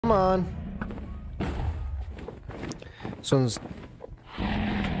Come on. This one's...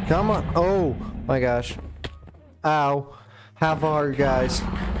 Come on. Oh, my gosh. Ow. Half a heart, guys.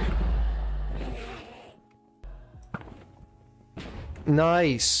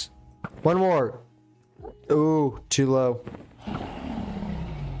 Nice. One more. Ooh, too low.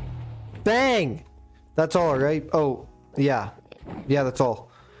 Bang! That's all, right? Oh, yeah. Yeah, that's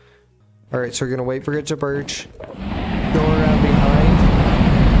all. Alright, so we're gonna wait for it to perch. Go around behind.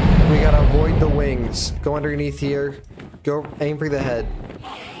 We gotta avoid the wings. Go underneath here. Go aim for the head.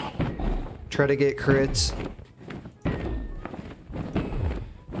 Try to get crits.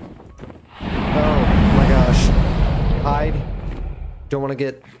 Oh my gosh. Hide. Don't want to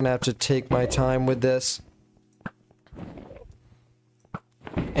get... Gonna have to take my time with this.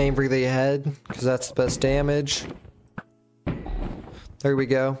 Aim for the head, because that's the best damage. There we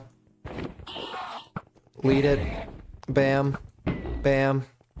go. Lead it. Bam. Bam.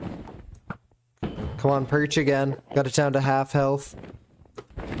 Come on, perch again. Got it down to half health.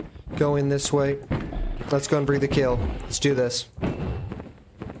 Go in this way. Let's go and breathe the kill. Let's do this.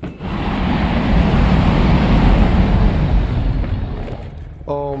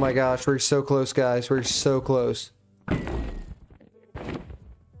 Oh my gosh, we're so close, guys. We're so close.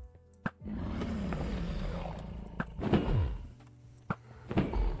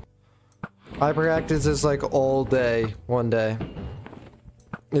 I practiced this like all day, one day.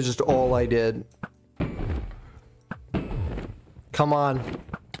 It's just all I did. Come on.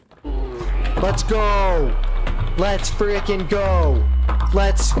 Let's go! Let's freaking go!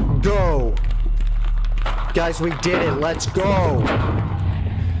 Let's go! Guys, we did it. Let's go!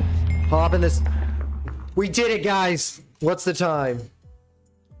 Hop in this. We did it, guys! What's the time?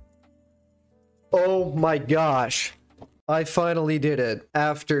 Oh my gosh. I finally did it.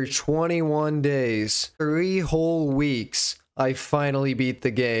 After 21 days, 3 whole weeks, I finally beat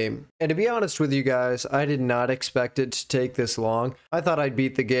the game. And to be honest with you guys, I did not expect it to take this long. I thought I'd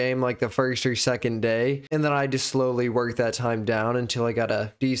beat the game like the first or second day, and then I'd just slowly work that time down until I got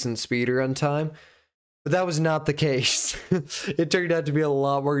a decent speedrun time. But that was not the case. It turned out to be a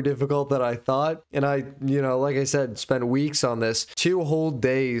lot more difficult than I thought. And I, like I said, spent weeks on this. 2 whole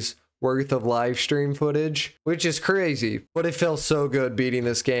days worth of live stream footage, which is crazy, but it felt so good beating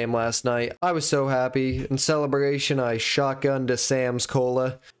this game last night. I was so happy. In celebration, I shotgunned to Sam's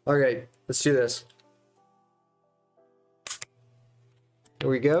Cola. Alright, let's do this.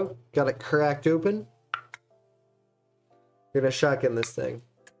 Here we go. Got it cracked open. We're gonna shotgun this thing.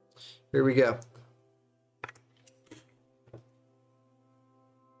 Here we go.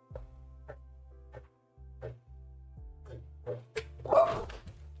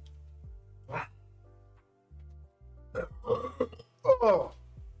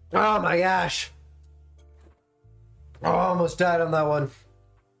 Oh my gosh. Oh, almost died on that one.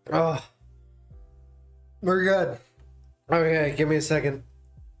 Oh. We're good. Okay, give me a second.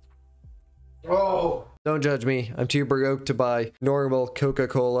 Oh. Don't judge me. I'm too broke to buy normal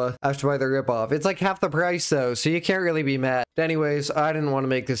Coca-Cola. I have to buy the ripoff. It's like half the price though, so you can't really be mad. Anyways, I didn't want to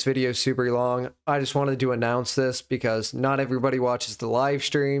make this video super long. I just wanted to announce this because not everybody watches the live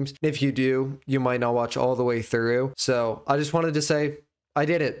streams. If you do, you might not watch all the way through. So I just wanted to say I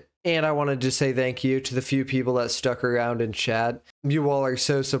did it. And I wanted to say thank you to the few people that stuck around in chat. You all are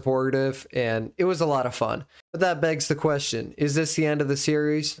so supportive, and it was a lot of fun. But that begs the question, is this the end of the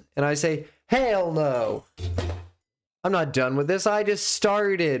series? And I say, hell no! I'm not done with this, I just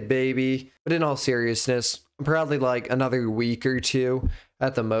started, baby. But in all seriousness, probably like another week or 2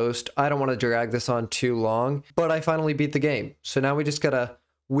 at the most. I don't want to drag this on too long, but I finally beat the game. So now we just gotta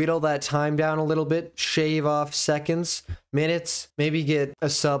whittle that time down a little bit, shave off seconds, minutes, maybe get a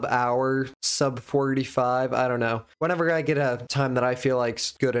sub hour, sub 45, I don't know. Whenever I get a time that I feel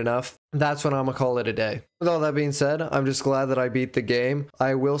like's good enough, that's when I'm gonna call it a day. With all that being said, I'm just glad that I beat the game.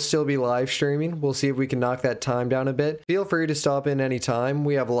 I will still be live streaming. We'll see if we can knock that time down a bit. Feel free to stop in anytime.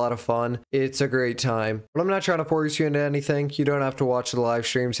 We have a lot of fun. It's a great time. But I'm not trying to force you into anything. You don't have to watch the live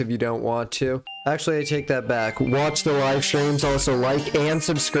streams if you don't want to. Actually, I take that back. Watch the live streams, also like and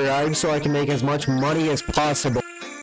subscribe so I can make as much money as possible.